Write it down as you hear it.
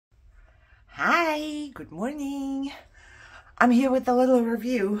Hi, good morning. I'm here with a little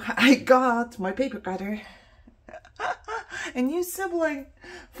review. I got my paper cutter. A new sibling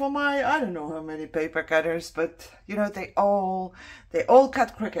for my, I don't know how many paper cutters, but you know, they all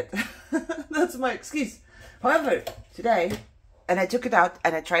cut crooked. That's my excuse. However, today, and I took it out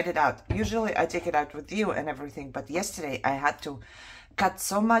and I tried it out. Usually I take it out with you and everything, but yesterday I had to cut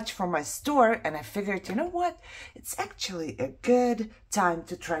so much for my store and I figured, you know what, it's actually a good time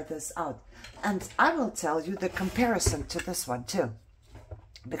to try this out. And I will tell you the comparison to this one too,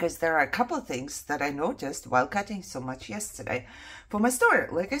 because there are a couple of things that I noticed while cutting so much yesterday for my store,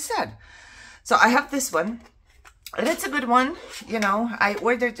 like I said. So I have this one and it's a good one. You know, I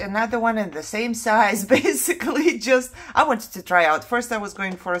ordered another one in the same size, basically just, I wanted to try out. First I was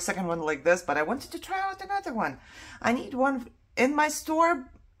going for a second one like this, but I wanted to try out another one. I need one in my store,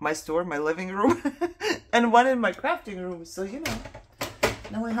 my living room, and one in my crafting room. So, you know,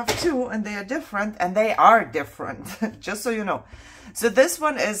 now I have two and they are different, and they are different, just so you know. So this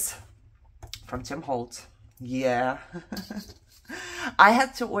one is from Tim Holtz. Yeah. I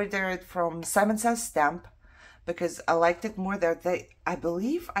had to order it from Simon Says Stamp because I liked it more that I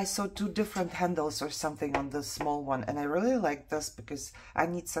believe I saw two different handles or something on the small one, and I really like this because I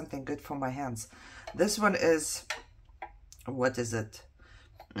need something good for my hands. This one is, what is it?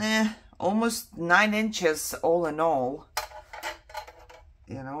 Almost 9 inches all in all,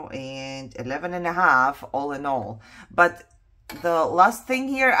 you know, and 11.5 all in all. But the last thing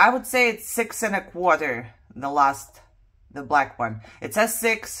here, I would say it's 6 1/4. The black one. It says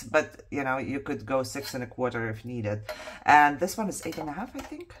 6, but you know, you could go 6 1/4 if needed. And this one is 8.5, I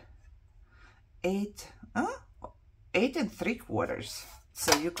think. 8 3/4.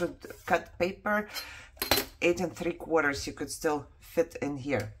 So you could cut paper 8 3/4. You could still fit in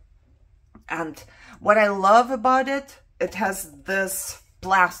here. And what I love about it, it has this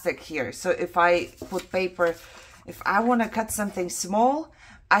plastic here. So if I put paper, if I want to cut something small,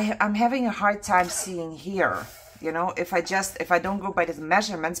 I'm having a hard time seeing here. You know, if I don't go by the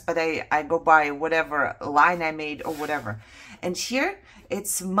measurements, but I go by whatever line I made or whatever. And here,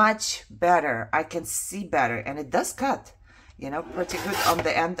 it's much better. I can see better, and it does cut, you know, pretty good on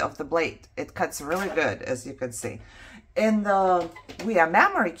the end of the blade. It cuts really good, as you can see. In the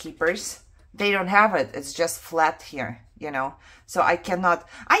memory keepers, they don't have it. It's just flat here, you know. So I can,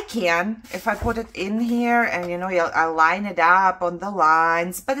 if I put it in here and, you know, I line it up on the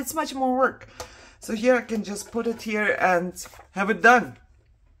lines, but it's much more work. So here I can just put it here and have it done.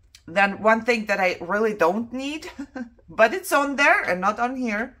 Then one thing that I really don't need, but it's on there and not on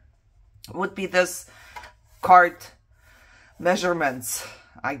here, would be this card measurements,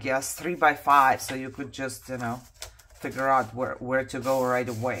 I guess, 3 by 5. So you could just, you know, figure out where to go right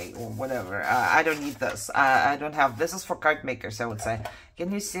away or whatever. I don't need this. I don't have, this is for card makers, I would say.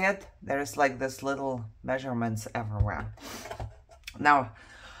 Can you see it? There's like this little measurements everywhere. Now,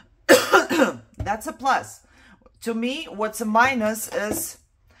 that's a plus. To me, what's a minus is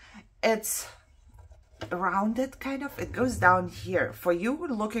it's rounded kind of. It goes down here. For you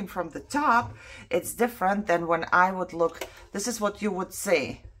looking from the top, it's different than when I would look. This is what you would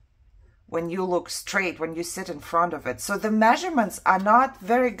say when you look straight, when you sit in front of it. So the measurements are not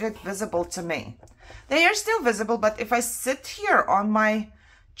very good visible to me. They are still visible, but if I sit here on my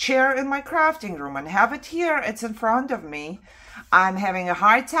chair in my crafting room and have it here, it's in front of me, I'm having a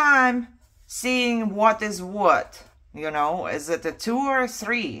hard time seeing what is what, you know. Is it a 2 or a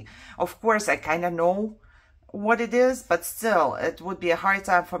 3? Of course, I kind of know what it is, but still, it would be a hard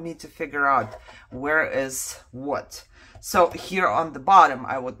time for me to figure out where is what. So here on the bottom,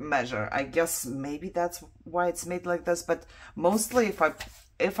 I would measure. I guess maybe that's why it's made like this, but mostly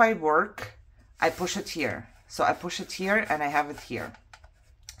if I work, I push it here. So I push it here and I have it here.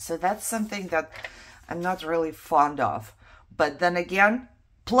 So that's something that I'm not really fond of. But then again,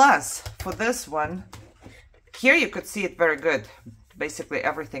 plus for this one, here you could see it very good. Basically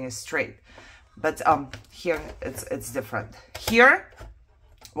everything is straight. But here it's different. Here,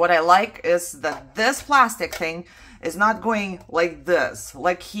 what I like is that this plastic thing is not going like this,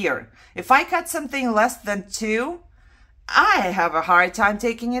 like here. If I cut something less than 2, I have a hard time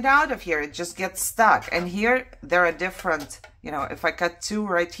taking it out of here. It just gets stuck. And here, there are different, you know, if I cut 2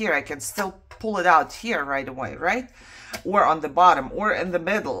 right here, I can still pull it out here right away, right? Or on the bottom, or in the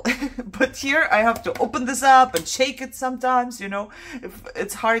middle. But here, I have to open this up and shake it sometimes, you know. If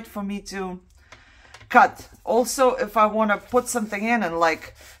it's hard for me to cut. Also, if I want to put something in and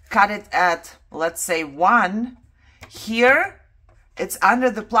like cut it at, let's say 1, here, it's under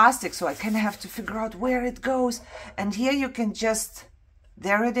the plastic, so I kind of have to figure out where it goes. And here you can just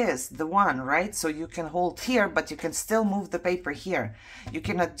there it is, the one, right? So you can hold here, but you can still move the paper here. You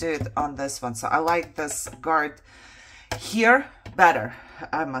cannot do it on this one. So I like this guard here better,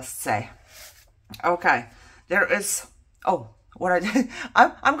 I must say. Okay, there is, oh, what I did,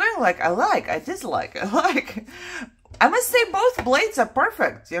 I'm going like, I dislike, I like. I must say both blades are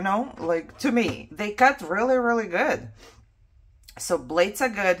perfect, you know, like to me, they cut really, really good. So blades are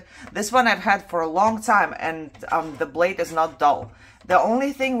good. This one I've had for a long time, and the blade is not dull. The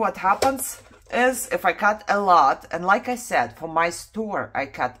only thing what happens is if I cut a lot, and like I said, for my store, I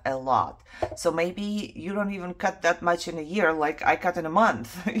cut a lot. So maybe you don't even cut that much in a year, like I cut in a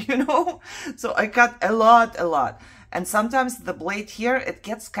month, you know? So I cut a lot. And sometimes the blade here, it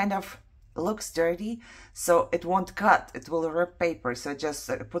gets kind of, looks dirty, so it won't cut. It will rip paper. So just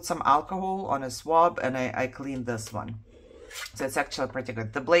put some alcohol on a swab, and I clean this one. So it's actually pretty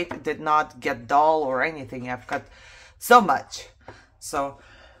good. The blade did not get dull or anything. I've cut so much. So,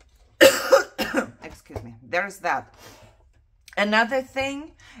 excuse me, there's that. Another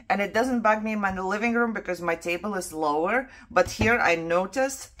thing, and it doesn't bug me in my living room because my table is lower, but here I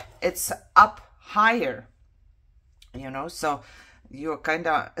notice it's up higher, you know, so you're kind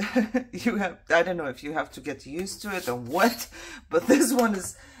of, you have, I don't know if you have to get used to it or what, but this one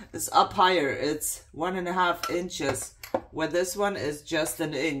is up higher. It's 1.5 inches, where this one is just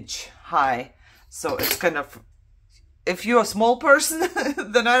an inch high. So it's kind of, if you're a small person,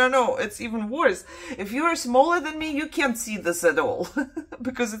 then I don't know, it's even worse. If you are smaller than me, you can't see this at all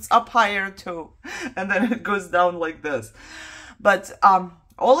because it's up higher too. And then it goes down like this. But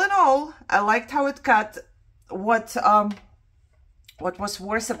all in all, I liked how it cut. What was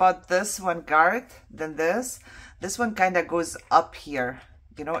worse about this one guard than this one kind of goes up here,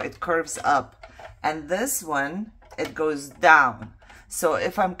 you know, it curves up. And this one, it goes down. So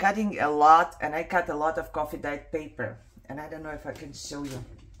if I'm cutting a lot, and I cut a lot of coffee dyed paper, and I don't know if I can show you.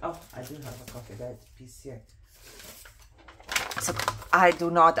 Oh, I do have a coffee dyed piece here. So I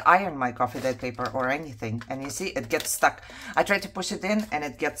do not iron my coffee dyed paper or anything. And you see, it gets stuck. I try to push it in and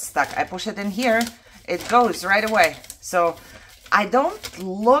it gets stuck. I push it in here, it goes right away. So I don't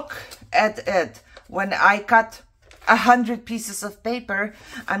look at it when I cut 100 pieces of paper.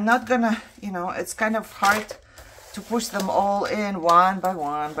 I'm not gonna, you know, it's kind of hard to push them all in one by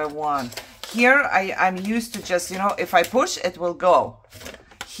one. Here, I'm used to just, you know, if I push, it will go.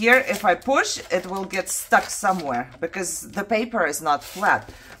 Here, if I push, it will get stuck somewhere because the paper is not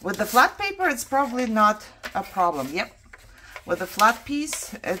flat. With the flat paper, it's probably not a problem. Yep. With the flat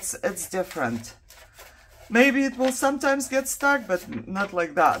piece, it's different. Maybe it will sometimes get stuck, but not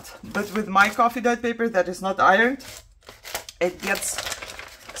like that. But with my coffee dyed paper that is not ironed, it gets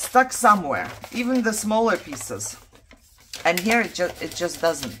stuck somewhere, even the smaller pieces. And here it just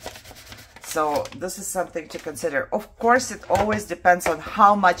doesn't. So this is something to consider. Of course, it always depends on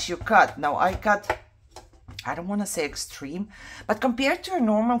how much you cut. Now I cut, I don't want to say extreme, but compared to a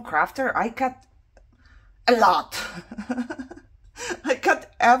normal crafter, I cut a lot. I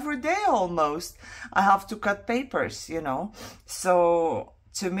cut every day almost. I have to cut papers, you know. So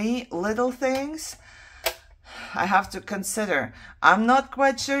to me, little things I have to consider. I'm not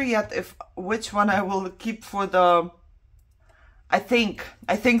quite sure yet if which one I will keep for the, I think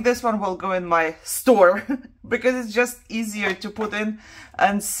this one will go in my store because it's just easier to put in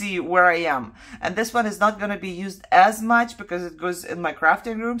and see where I am. And this one is not going to be used as much because it goes in my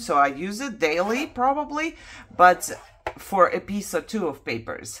crafting room. So I use it daily probably, but for a piece or two of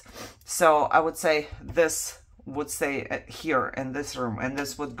papers. So I would say this would stay here in this room, and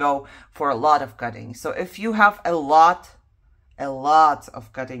this would go for a lot of cutting. So if you have a lot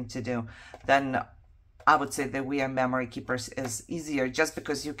of cutting to do, then I would say the We Are Memory Keepers is easier just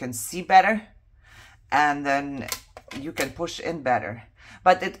because you can see better and then you can push in better.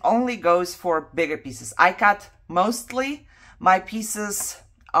 But it only goes for bigger pieces. I cut mostly, my pieces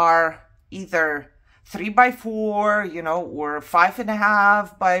are either 3 by 4, you know, or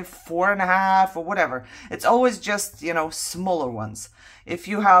 5.5 by 4.5 or whatever. It's always just, you know, smaller ones. If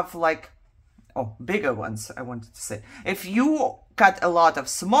you have like, oh, bigger ones, I wanted to say. If you cut a lot of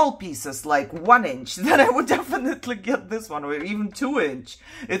small pieces, like 1 inch, then I would definitely get this one, or even 2 inch.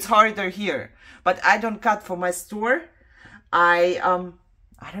 It's harder here. But I don't cut for my store. I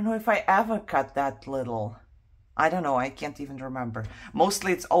don't know if I ever cut that little. I don't know, I can't even remember.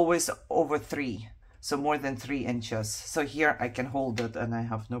 Mostly it's always over 3. So more than 3 inches. So here I can hold it and I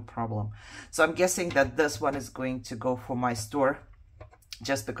have no problem. So I'm guessing that this one is going to go for my store,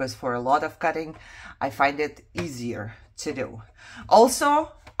 just because for a lot of cutting, I find it easier to do.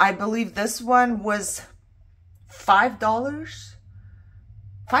 Also, I believe this one was $5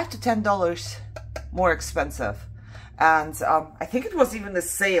 to $10 more expensive. And I think it was even a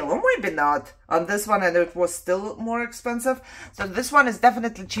sale, or maybe not, on this one, and it was still more expensive. So this one is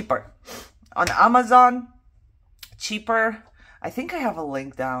definitely cheaper. On Amazon, cheaper. I think I have a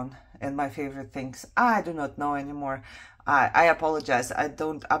link down in my favorite things. I do not know anymore. I apologize. I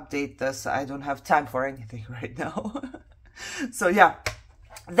don't update this. I don't have time for anything right now. So yeah,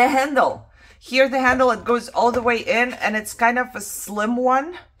 the handle. Here the handle, it goes all the way in, and it's kind of a slim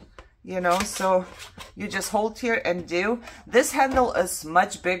one. You know, so you just hold here and do. This handle is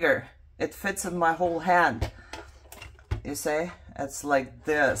much bigger. It fits in my whole hand. You see? It's like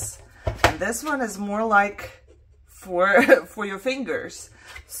this. And this one is more like for your fingers.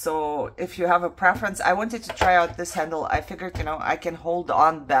 So if you have a preference, I wanted to try out this handle. I figured, you know, I can hold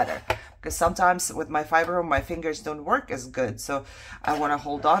on better. Because sometimes with my fibro, my fingers don't work as good. So I want to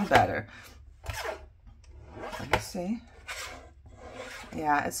hold on better. Let me see.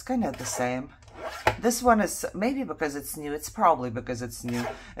 Yeah, it's kind of the same. This one is, maybe because it's new, it's probably because it's new.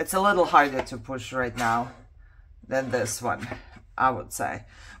 It's a little harder to push right now than this one, I would say.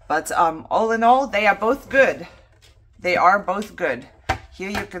 But all in all, they are both good. They are both good. Here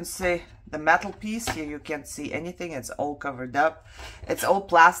you can see the metal piece. Here you can't see anything. It's all covered up. It's all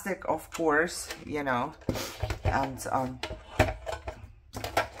plastic, of course, you know. And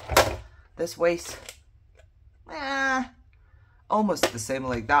this weighs, almost the same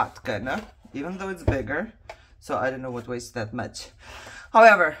like that, kinda, even though it's bigger. So I don't know what weighs that much.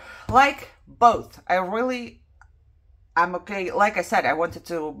 However, like both, I'm okay. Like I said, I wanted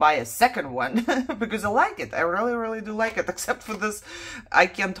to buy a second one because I like it. I really do like it, except for this, I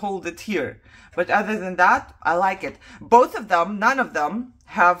can't hold it here. But other than that, I like it. Both of them, none of them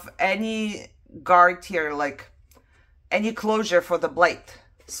have any guard here, like any closure for the blade.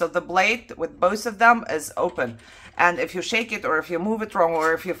 So the blade with both of them is open. And if you shake it, or if you move it wrong,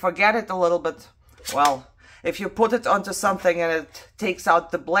 or if you forget it a little bit, well, if you put it onto something and it takes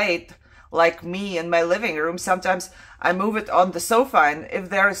out the blade, like me in my living room, sometimes I move it on the sofa, and if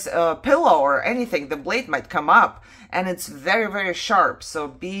there's a pillow or anything, the blade might come up, and it's very sharp. So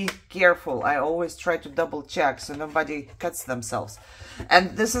be careful. I always try to double check so nobody cuts themselves.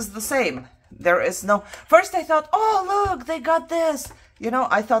 And this is the same. There is no, first I thought, oh look, they got this. You know,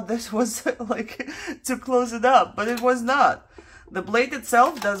 I thought this was like to close it up, but it was not. The blade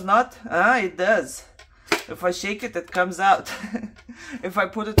itself does not. It does. If I shake it, it comes out. If I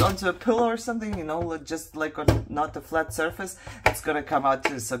put it onto a pillow or something, you know, just like on not a flat surface, it's gonna come out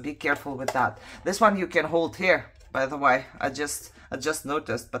too. So be careful with that. This one you can hold here, by the way. I just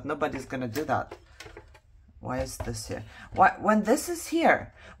noticed, but nobody's gonna do that. Why is this here? Why, when this is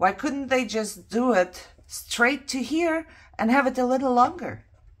here, why couldn't they just do it straight to here and have it a little longer?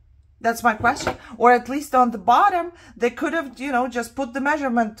 That's my question. Or at least on the bottom, they could have, you know, just put the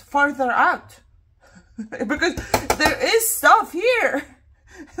measurement farther out. Because there is stuff here.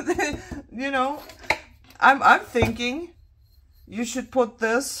 You know, I'm thinking you should put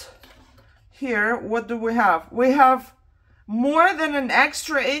this here. What do we have? We have more than an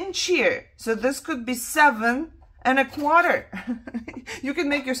extra inch here. So this could be 7 1/4. You can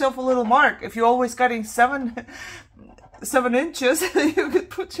make yourself a little mark. If you're always cutting 7 inches, you could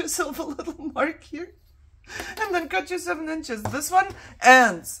put yourself a little mark here and then cut your 7 inches. This one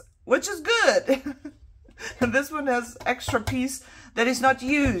ends, which is good. And this one has extra piece that is not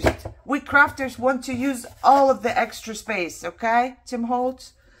used. We crafters want to use all of the extra space, okay, Tim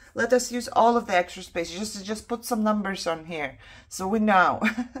Holtz? Let us use all of the extra space. Just put some numbers on here so we know.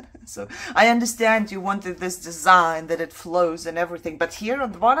 So I understand you wanted this design that it flows and everything, but here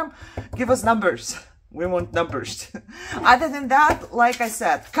on the bottom, give us numbers. We want numbers. Other than that, like I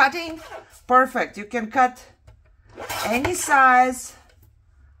said, cutting, perfect. You can cut any size,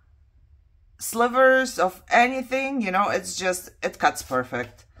 slivers of anything, you know, it's just, it cuts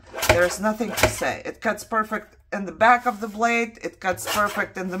perfect. There's nothing to say. It cuts perfect in the back of the blade. It cuts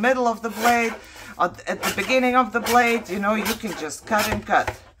perfect in the middle of the blade. At the beginning of the blade, you know, you can just cut and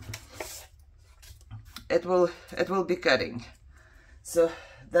cut. It will be cutting. So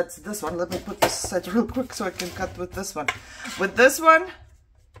that's this one. Let me put this aside real quick so I can cut with this one. With this one,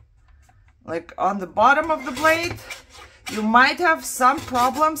 like on the bottom of the blade, you might have some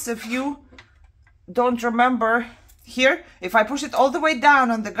problems if you don't remember here. If I push it all the way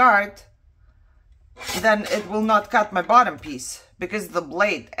down on the guard, then it will not cut my bottom piece because the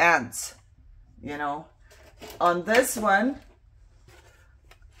blade ends, you know. On this one,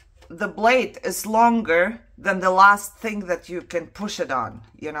 the blade is longer than the last thing that you can push it on,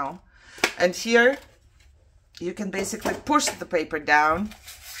 you know. And here you can basically push the paper down,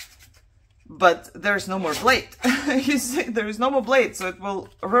 but there's no more blade. You see, there's no more blade, so it will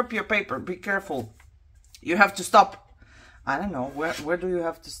rip your paper. Be careful. You have to stop I don't know, where do you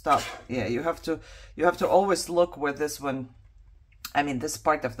have to stop? Yeah, you have to always look where this one, I mean, this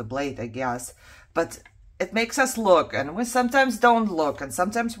part of the blade, I guess. But it makes us look, and we sometimes don't look, and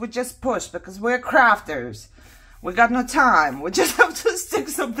sometimes we just push because we're crafters. We got no time. We just have to stick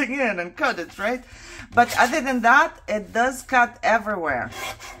something in and cut it, right? But other than that, it does cut everywhere.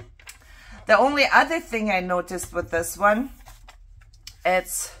 The only other thing I noticed with this one,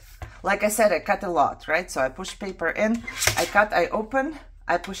 it's, like I said, I cut a lot, right? So I push paper in, I cut, I open,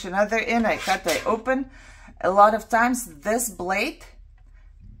 I push another in, I cut, I open. A lot of times this blade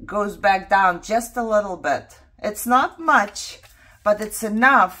goes back down just a little bit. It's not much, but it's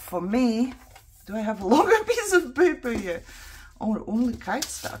enough for me. Do I have a longer piece of paper here? Oh, only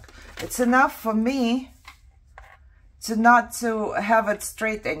cardstock. It's enough for me to not to have it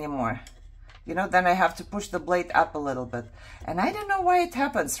straight anymore. You know, then I have to push the blade up a little bit. And I don't know why it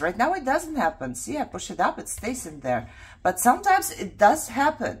happens. Right now it doesn't happen. See, I push it up, it stays in there. But sometimes it does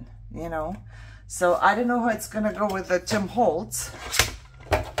happen, you know. So I don't know how it's going to go with the Tim Holtz.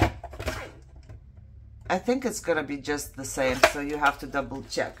 I think it's going to be just the same. So you have to double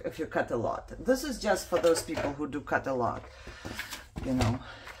check if you cut a lot. This is just for those people who do cut a lot. You know,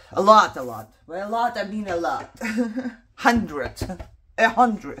 a lot. By a lot, I mean a lot. 100.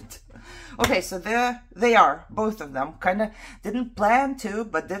 100. Okay, so there they are, both of them. Kind of didn't plan to,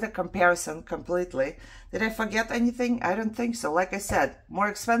 but did a comparison completely. Did I forget anything? I don't think so. Like I said, more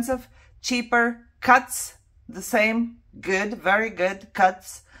expensive, cheaper, cuts the same, good, very good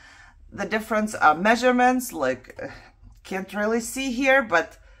cuts. The difference are measurements, like can't really see here,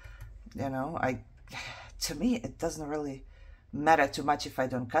 but you know, to me it doesn't really matter too much if I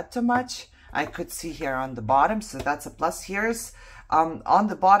don't cut too much. I could see here on the bottom, so that's a plus. Here's on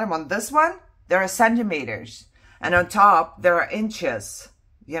the bottom on this one, there are centimeters, and on top there are inches,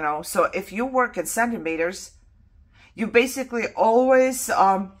 you know. So if you work in centimeters, you basically always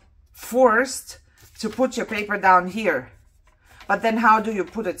forced to put your paper down here. But then how do you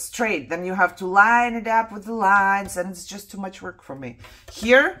put it straight? Then you have to line it up with the lines, and it's just too much work for me.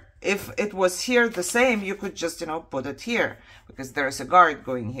 Here, if it was here the same, you could just, you know, put it here because there's a guard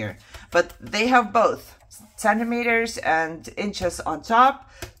going here. But they have both centimeters and inches on top,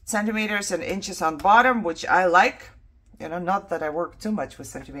 centimeters and inches on bottom, which I like. You know, not that I work too much with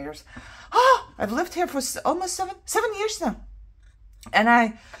centimeters. Oh, I've lived here for almost seven years now.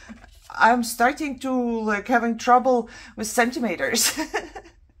 And I'm starting to like having trouble with centimeters.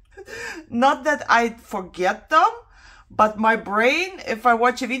 Not that I forget them, but my brain, if I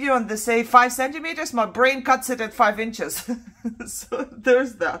watch a video and they say 5 centimeters, my brain cuts it at 5 inches. So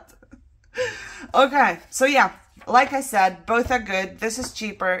there's that. Okay, so yeah, like I said, both are good. This is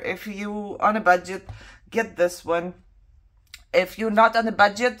cheaper. If you on a budget, get this one. If you're not on a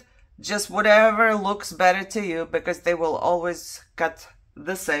budget, just whatever looks better to you, because they will always cut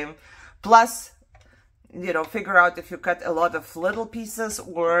the same. Plus, you know, figure out if you cut a lot of little pieces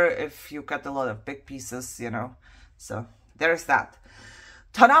or if you cut a lot of big pieces, you know. So there's that.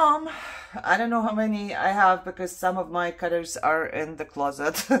 Ta-da! I don't know how many I have because some of my cutters are in the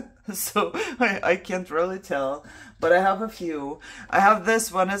closet. So I can't really tell, but I have a few. I have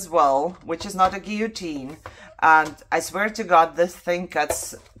this one as well, which is not a guillotine. And I swear to God, this thing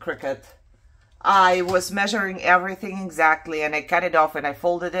cuts cricket. I was measuring everything exactly, and I cut it off and I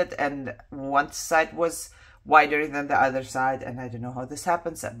folded it, and one side was wider than the other side, and I don't know how this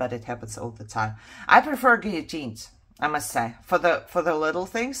happens, but it happens all the time. I prefer guillotines, I must say. For the little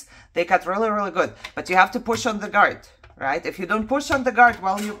things, they cut really, really good, but you have to push on the guard, right? If you don't push on the guard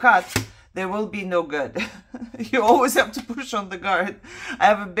while you cut, there will be no good. You always have to push on the guard. I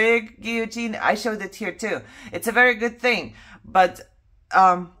have a big guillotine. I showed it here too. It's a very good thing, but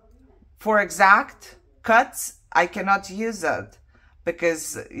for exact cuts, I cannot use it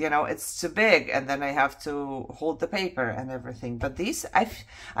because, you know, it's too big, and then I have to hold the paper and everything. But these, I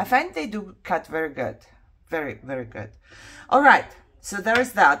find they do cut very good. Very, very good. All right, so there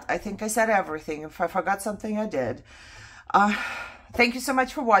is that. I think I said everything. If I forgot something, I did. Thank you so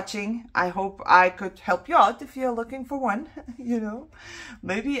much for watching. I hope I could help you out if you're looking for one, you know.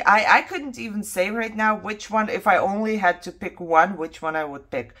 Maybe I couldn't even say right now which one, if I only had to pick one, which one I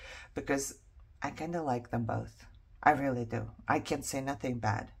would pick, because I kind of like them both. I really do. I can't say nothing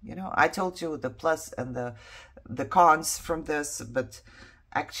bad, you know. I told you the plus and the cons from this, but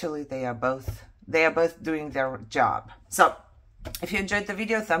actually they are both doing their job. So if you enjoyed the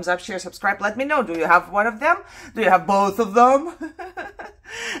video, thumbs up, share, subscribe. Let me know. Do you have one of them? Do you have both of them?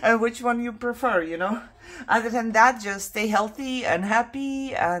 And which one you prefer, you know? Other than that, just stay healthy and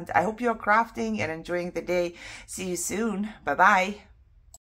happy. And I hope you're crafting and enjoying the day. See you soon. Bye-bye.